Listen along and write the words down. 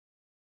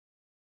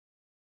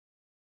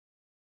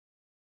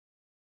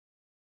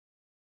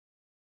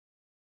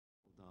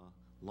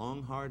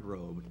Long hard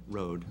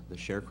road, the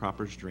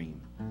sharecropper's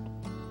dream.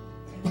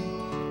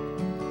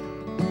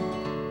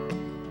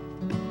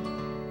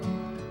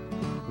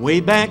 Way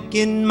back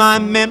in my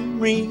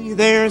memory,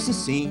 there's a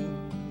scene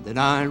that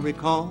I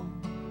recall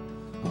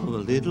of a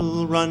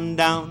little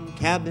rundown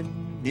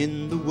cabin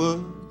in the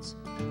woods.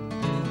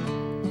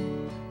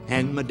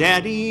 And my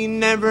daddy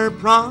never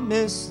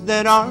promised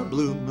that our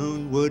blue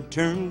moon would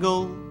turn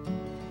gold,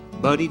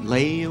 but he'd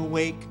lay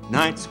awake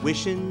nights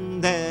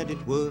wishing that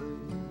it would.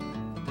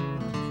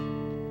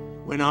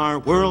 When our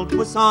world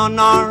was on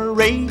our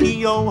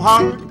radio,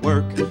 hard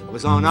work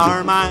was on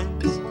our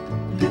minds.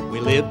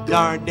 We lived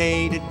our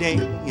day-to-day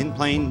in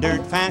plain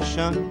dirt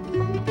fashion,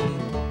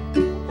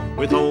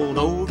 with old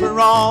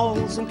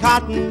overalls and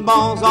cotton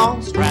balls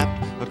all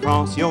strapped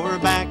across your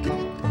back.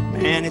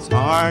 Man, it's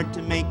hard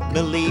to make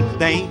believe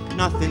there ain't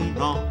nothing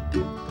wrong.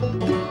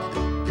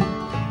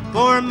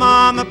 For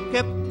Mama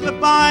kept the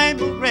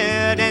Bible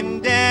read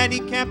and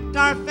Daddy kept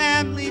our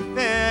family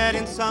fed,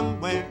 and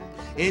somewhere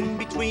in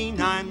between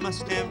I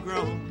must have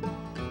grown.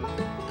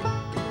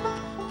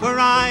 For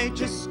I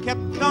just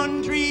kept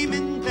on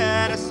dreaming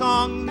that a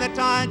song that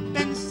I'd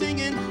been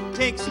singing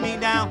takes me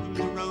down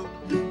the road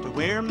to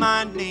where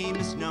my name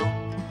is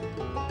known.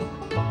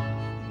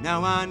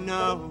 Now I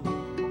know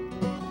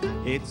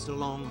it's a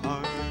long,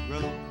 hard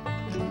road.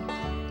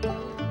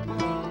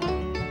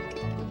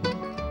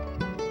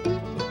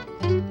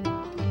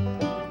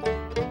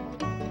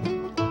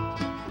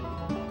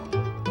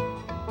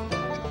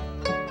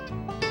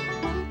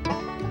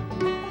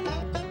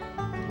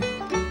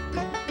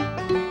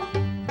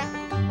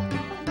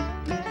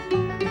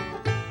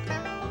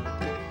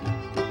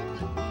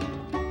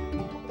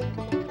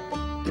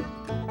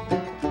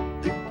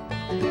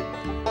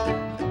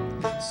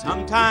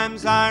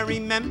 Sometimes I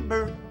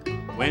remember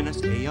when I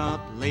stay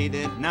up late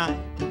at night.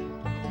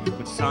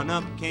 When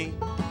sunup came,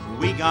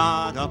 we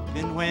got up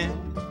and went.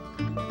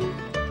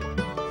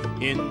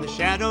 In the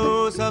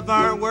shadows of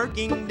our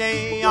working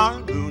day, our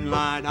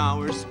moonlight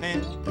hours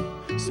spent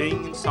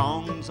singing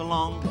songs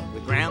along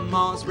with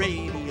Grandma's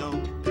radio.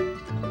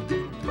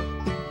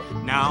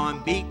 Now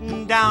I'm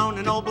beating down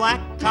an old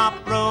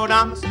blacktop road,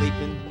 I'm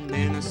sleeping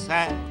in a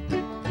sack,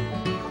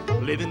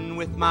 living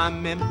with my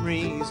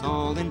memories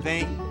all in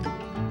vain.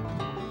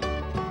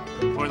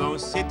 For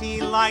those city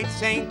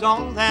lights ain't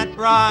all that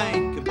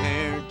bright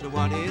compared to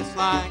what it's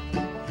like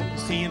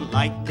seeing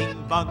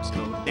lightning bugs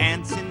go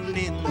dancing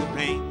in the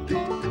rain.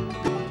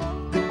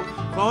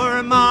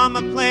 For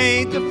Mama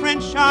played the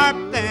French harp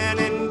then,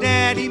 and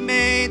Daddy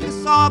made the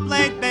saw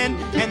blade bend,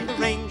 and the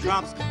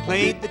raindrops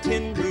played the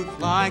tin roof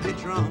like a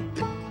drum.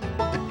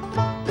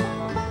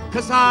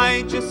 'Cause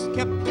I just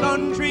kept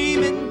on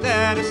dreaming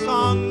that a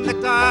song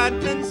that I'd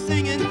been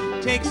singing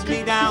takes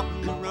me down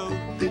the road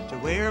to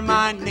where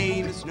my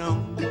name is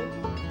known.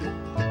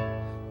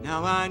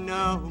 Now I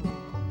know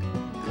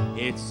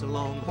it's a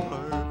long,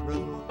 hard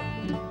road.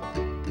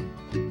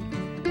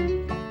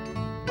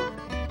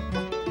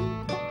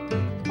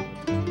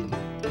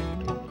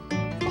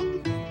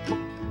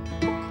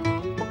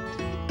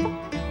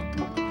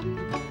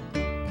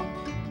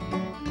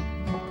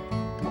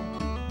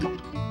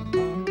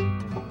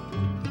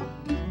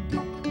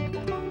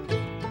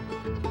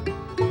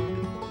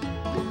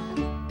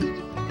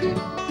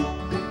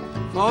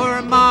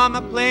 For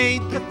Mama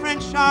played the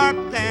French harp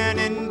then,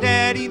 and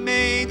Daddy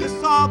made the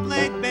saw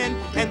blade bend,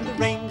 and the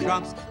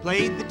raindrops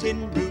played the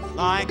tin roof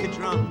like a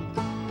drum.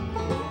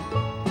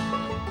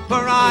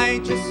 For I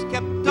just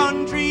kept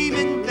on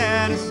dreaming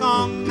that a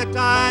song that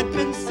I'd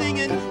been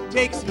singing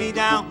takes me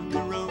down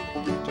the road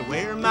to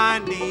where my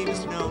name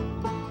is known.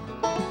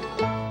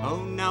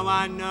 Oh, now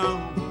I know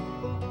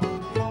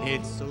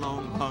it's a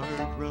long,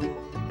 hard road.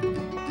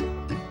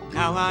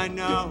 Now I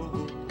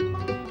know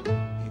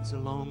it's a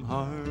long,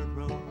 hard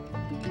road.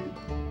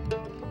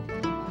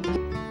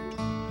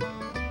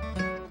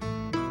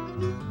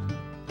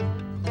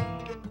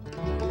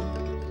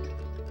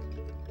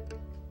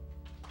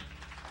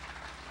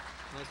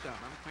 Nice job,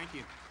 Mama. Thank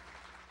you.